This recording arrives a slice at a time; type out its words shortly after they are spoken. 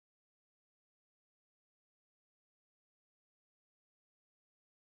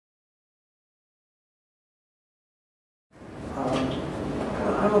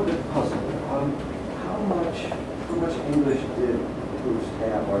I'm a bit puzzled. How much English did Proust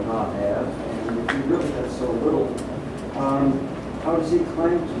have or not have? And if he really had so little, how does he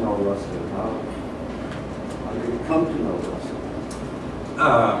claim to know Ruskin? How did he come to know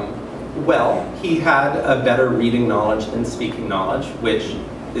Ruskin? Well, he had a better reading knowledge than speaking knowledge, which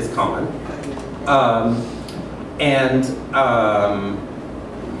is common.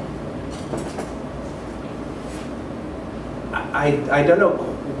 I don't know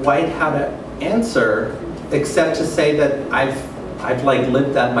quite how to answer, except to say that I've like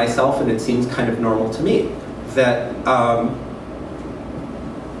lived that myself, and it seems kind of normal to me. That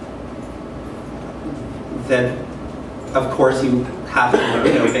that of course you have to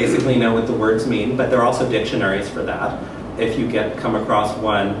basically know what the words mean, but there are also dictionaries for that. If you come across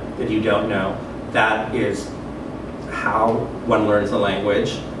one that you don't know, that is how one learns a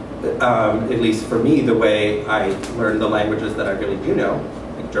language. At least for me, the way I learn the languages that I really do know,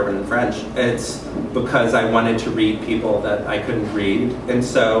 like German and French, it's because I wanted to read people that I couldn't read, and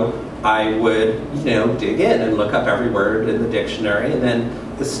so I would, dig in and look up every word in the dictionary, and then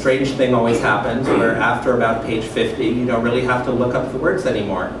the strange thing always happens where after about page 50, you don't really have to look up the words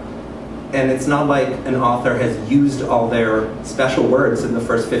anymore. And it's not like an author has used all their special words in the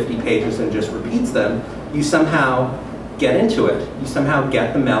first 50 pages and just repeats them. You somehow get into it. You somehow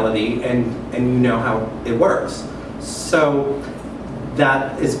get the melody, and you know how it works. So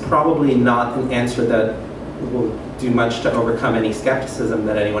that is probably not an answer that will do much to overcome any skepticism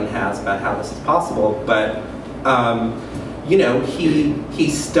that anyone has about how this is possible. But he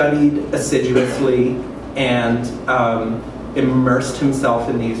studied assiduously and immersed himself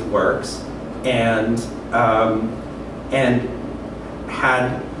in these works, and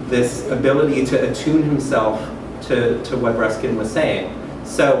had this ability to attune himself to what Ruskin was saying.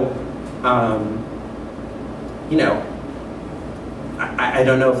 So, I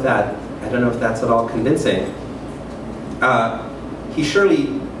don't know if that's at all convincing. He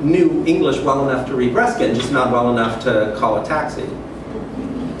surely knew English well enough to read Ruskin, just not well enough to call a taxi.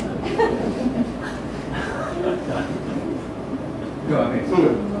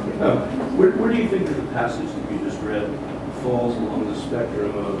 Where do you think that the passage that you just read falls along the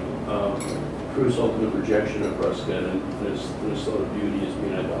spectrum of Proust's ultimate rejection of Ruskin and his thought of beauty as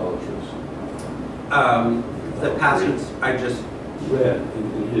being idolatrous? The passage I just read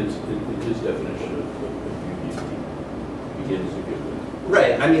in his definition of beauty begins to give it.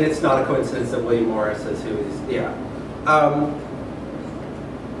 Right. I mean, it's not a coincidence that William Morris is who he's. Yeah.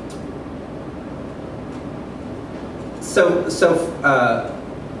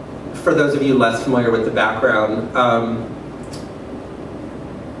 For those of you less familiar with the background,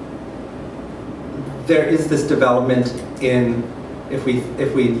 there is this development in, if we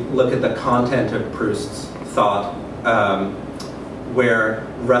look at the content of Proust's thought, where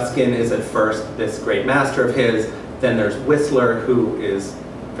Ruskin is at first this great master of his, then there's Whistler, who is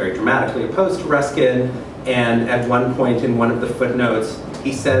very dramatically opposed to Ruskin, and at one point in one of the footnotes,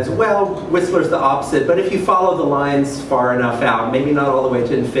 he says, well, Whistler's the opposite, but if you follow the lines far enough out, maybe not all the way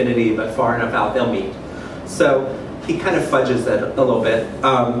to infinity, but far enough out, they'll meet. So he kind of fudges that a little bit.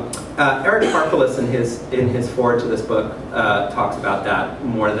 Eric Harpelus in his foreword to this book talks about that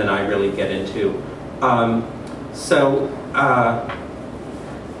more than I really get into.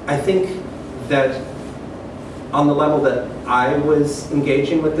 I think that on the level that I was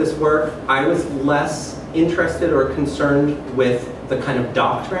engaging with this work, I was less interested or concerned with the kind of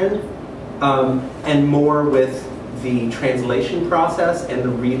doctrine, and more with the translation process and the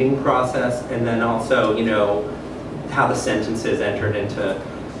reading process, and then also, how the sentences entered into.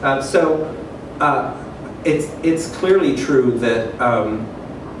 It's clearly true that,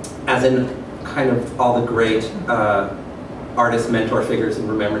 as in kind of all the great artist mentor figures in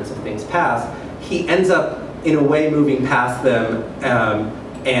Remembrance of Things Past, he ends up in a way moving past them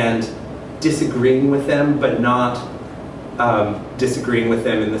and disagreeing with them, but not disagreeing with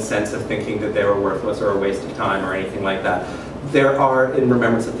them in the sense of thinking that they were worthless or a waste of time or anything like that. There are, in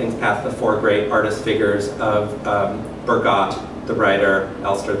Remembrance of Things Past, the four great artist figures of Bergotte, the writer,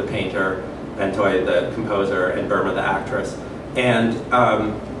 Elster, the painter, Vinteuil, the composer, and Burma, the actress. And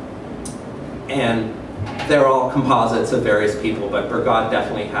they're all composites of various people, but Bergotte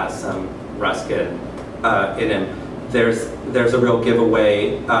definitely has some Ruskin in him. There's a real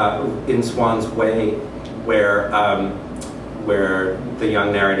giveaway in Swann's Way where the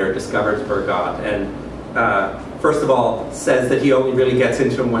young narrator discovers Bergotte and first of all says that he only really gets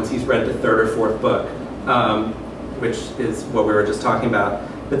into him once he's read the third or fourth book, which is what we were just talking about.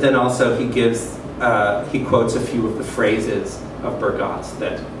 But then also he quotes a few of the phrases of Bergotte's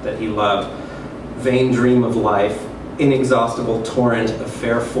that he loved. Vain dream of life, inexhaustible torrent of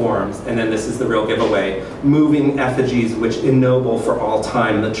fair forms, and then this is the real giveaway, moving effigies which ennoble for all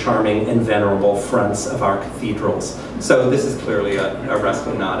time the charming and venerable fronts of our cathedrals. So this is clearly a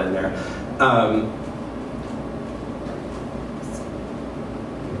Ruskin nod in there.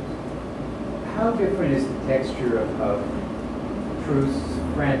 How different is the texture of Proust's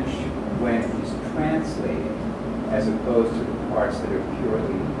French when he's translating, as opposed to the parts that are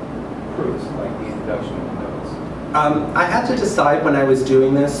purely Proust, like the introduction of the notes? I had to decide when I was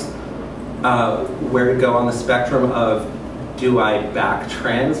doing this where to go on the spectrum of, do I back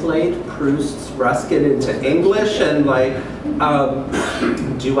translate Proust's Ruskin into English, and like,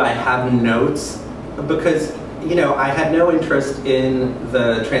 do I have notes? Because, you know, I had no interest in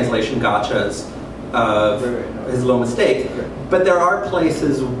the translation gotchas of His Little Mistakes, but there are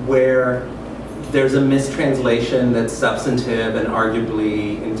places where there's a mistranslation that's substantive and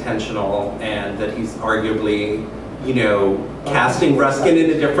arguably intentional, and that he's arguably, you know, casting Ruskin in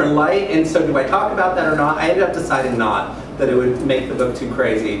a different light. And so do I talk about that or not? I ended up deciding not, that it would make the book too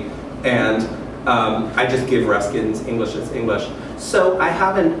crazy, and I just give Ruskin's English as English. So I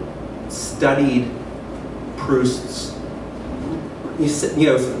haven't studied Proust's, you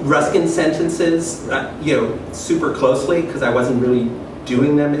know, Ruskin sentences, you know, super closely, because I wasn't really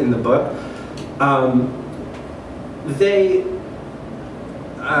doing them in the book. They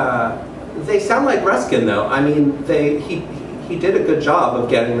sound like Ruskin, though. I mean, he did a good job of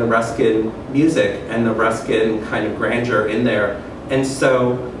getting the Ruskin music and the Ruskin kind of grandeur in there. And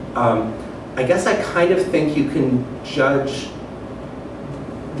so I guess I kind of think you can judge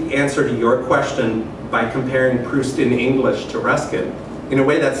the answer to your question by comparing Proust in English to Ruskin. In a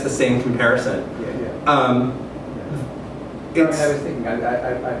way, that's the same comparison. I was thinking, I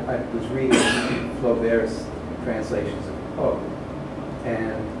was reading Flaubert's translations of Poe,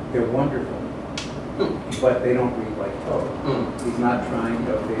 and they're wonderful, but they don't read like Poe. He's not trying, you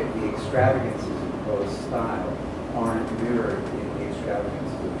know, the extravagances of Poe's style aren't mirrored in the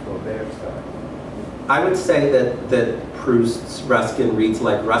extravagances of Flaubert's style. I would say that Proust's Ruskin reads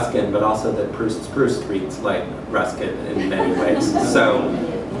like Ruskin, but also that Proust's Proust reads like Ruskin in many ways. So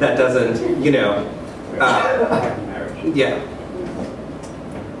that doesn't, you know, yeah.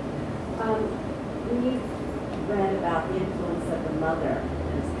 When you read about the influence of the mother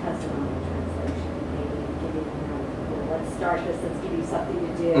and his cousin on the translation, maybe giving her, well, let's start this, let's give you something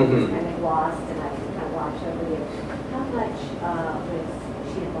to do, it's kind of lost, and I can kind of watch over you. How much was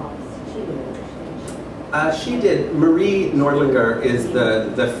she involved? She knew it, didn't she? She did. Marie Nordlinger is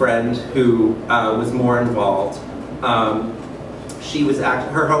the friend who was more involved. She was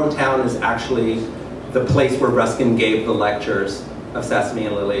her hometown is actually the place where Ruskin gave the lectures of Sesame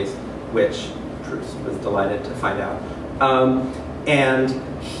and Lilies, which Proust was delighted to find out. And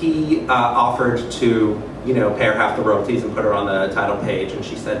he offered to, you know, pay her half the royalties and put her on the title page, and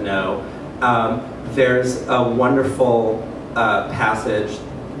she said no. There's a wonderful passage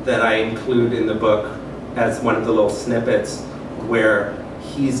that I include in the book as one of the little snippets where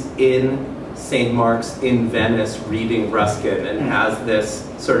he's in St. Mark's in Venice reading Ruskin and has this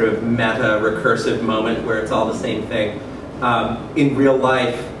sort of meta recursive moment where it's all the same thing. In real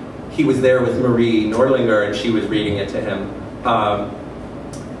life, he was there with Marie Nordlinger and she was reading it to him.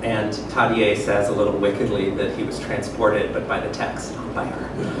 And Tadier says a little wickedly that he was transported, but by the text, not by her.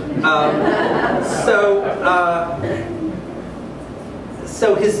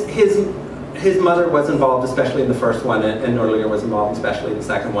 So his mother was involved, especially in the first one, and Nordlinger was involved, especially in the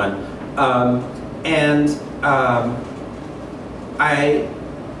second one.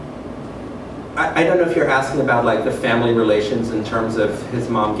 I don't know if you're asking about like the family relations in terms of his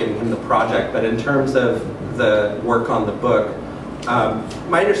mom giving him the project, but in terms of the work on the book,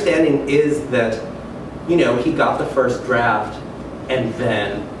 my understanding is that, you know, he got the first draft and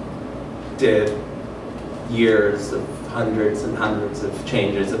then did years of hundreds and hundreds of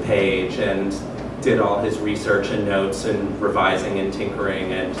changes a page and did all his research and notes and revising and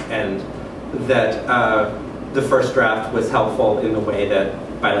tinkering, and that the first draft was helpful in the way that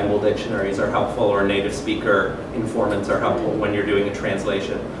bilingual dictionaries are helpful or native speaker informants are helpful when you're doing a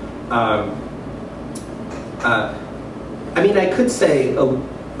translation. I mean, I could say a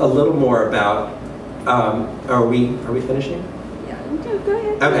little more about, are we finishing? Yeah, no, go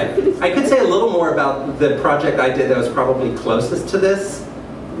ahead. Okay, I could say a little more about the project I did that was probably closest to this,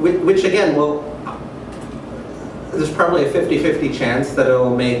 which again, well, there's probably a 50-50 chance that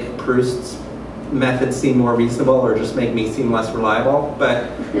it'll make Proust's method seem more reasonable or just make me seem less reliable. But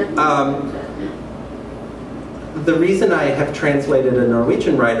the reason I have translated a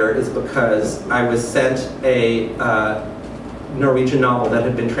Norwegian writer is because I was sent a Norwegian novel that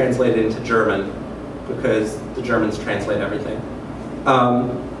had been translated into German because the Germans translate everything.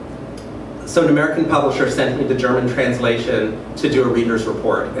 So an American publisher sent me the German translation to do a reader's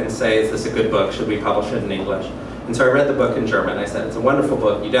report and say, is this a good book? Should we publish it in English? And so I read the book in German. I said, it's a wonderful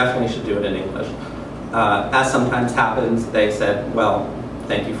book. You definitely should do it in English. As sometimes happens, they said, well,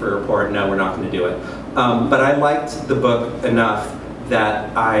 thank you for your report. No, we're not going to do it. But I liked the book enough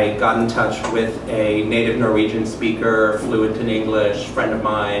that I got in touch with a native Norwegian speaker, fluent in English, friend of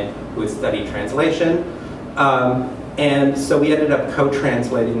mine who had studied translation. And so we ended up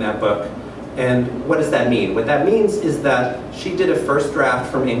co-translating that book. And what does that mean? What that means is that she did a first draft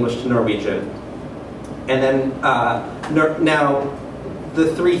from English to Norwegian. And then now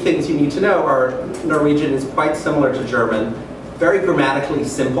the three things you need to know are Norwegian is quite similar to German, very grammatically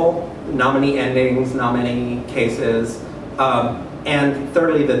simple, not many endings, not many cases. And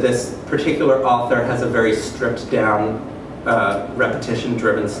thirdly, that this particular author has a very stripped down,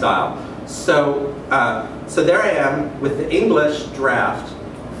 repetition-driven style. So, so there I am with the English draft,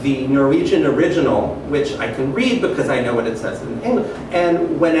 the Norwegian original, which I can read because I know what it says in English,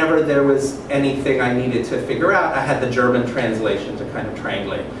 and whenever there was anything I needed to figure out, I had the German translation to kind of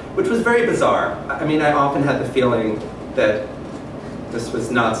triangulate, which was very bizarre. I mean, I often had the feeling that this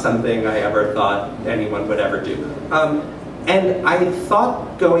was not something I ever thought anyone would ever do. And I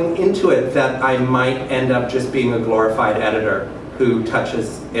thought going into it that I might end up just being a glorified editor who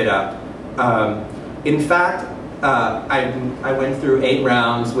touches it up. In fact, I went through 8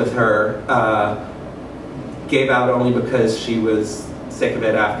 rounds with her, gave out only because she was sick of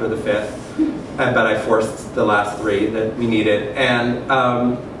it after the 5th, but I forced the last 3 that we needed, and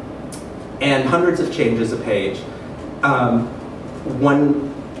hundreds of changes a page.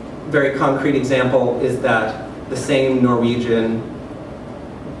 One very concrete example is that the same Norwegian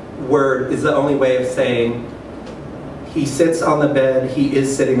word is the only way of saying he sits on the bed, he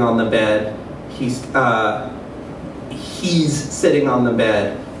is sitting on the bed, he's sitting on the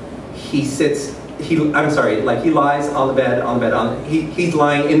bed, I'm sorry, like he lies on the bed, he's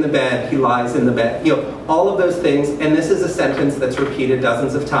lying in the bed, he lies in the bed, you know, all of those things, and this is a sentence that's repeated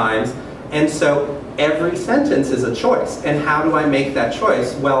dozens of times, and so every sentence is a choice. And how do I make that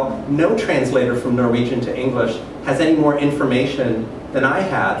choice? Well, no translator from Norwegian to English has any more information than I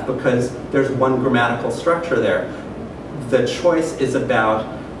had because there's one grammatical structure there. The choice is about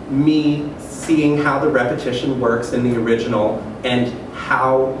me seeing how the repetition works in the original and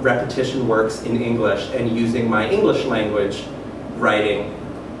how repetition works in English and using my English language writing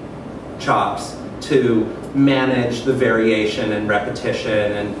chops to manage the variation and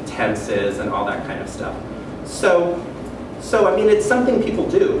repetition and tenses and all that kind of stuff. So I mean, it's something people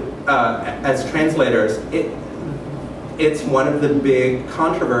do as translators. It's one of the big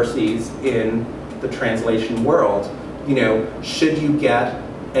controversies in the translation world. You know, should you get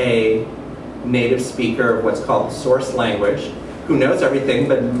a native speaker of what's called the source language who knows everything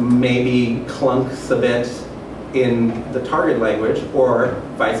but maybe clunks a bit in the target language, or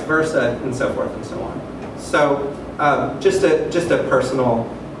vice versa, and so forth and so on. So just a personal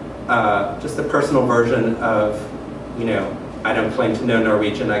version of, you know, I don't claim to know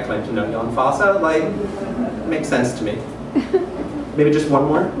Norwegian, I claim to know Jan Fosse, like, makes sense to me. Maybe just one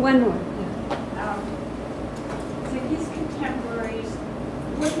more? One more. So his contemporaries,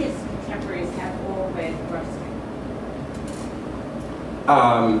 would his contemporaries have all read Ruskin?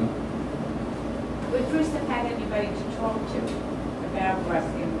 Would Proust have had anybody to talk to about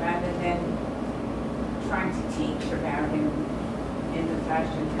Ruskin rather than trying to teach about him in the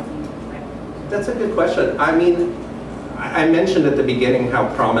fashion that he went? That's a good question. I mean, I mentioned at the beginning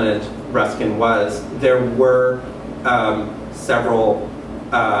how prominent Ruskin was. There were several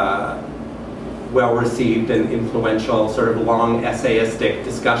well-received and influential sort of long essayistic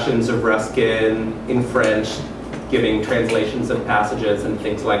discussions of Ruskin in French, giving translations of passages and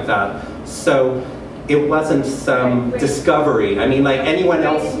things like that. So it wasn't some discovery. I mean, like anyone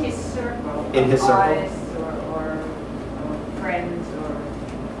else in his circle, in his circle, artists or friends, or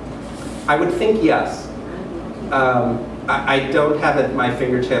I would think yes. I don't have at my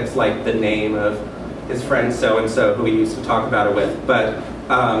fingertips like the name of his friend so-and-so who he used to talk about it with, but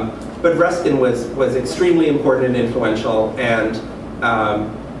Ruskin was extremely important and influential, and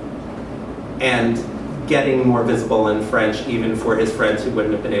getting more visible in French even for his friends who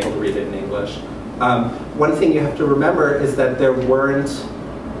wouldn't have been able to read it in English. One thing you have to remember is that there weren't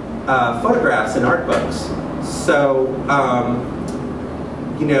photographs in art books, so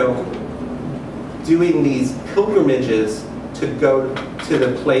you know, doing these pilgrimages to go to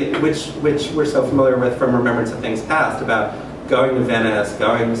the place, which we're so familiar with from Remembrance of Things Past, about going to Venice,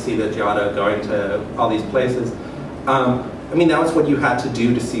 going to see the Giotto, going to all these places. I mean, that was what you had to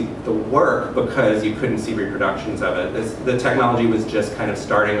do to see the work because you couldn't see reproductions of it. The technology was just kind of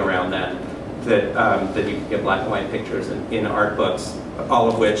starting around then, that you could get black and white pictures in art books, all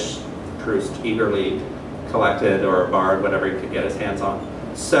of which Proust eagerly collected or borrowed whatever he could get his hands on.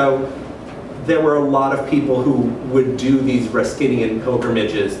 So there were a lot of people who would do these Ruskinian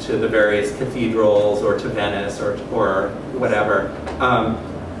pilgrimages to the various cathedrals or to Venice or whatever.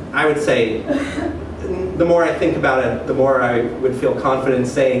 I would say, the more I think about it, the more I would feel confident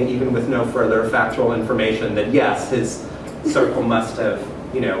saying, even with no further factual information, that yes, his circle must have,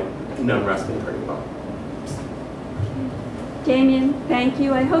 known Ruskin pretty well. Damion, thank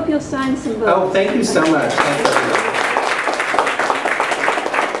you. I hope you'll sign some books. Oh, thank you so much. Thanks, everybody.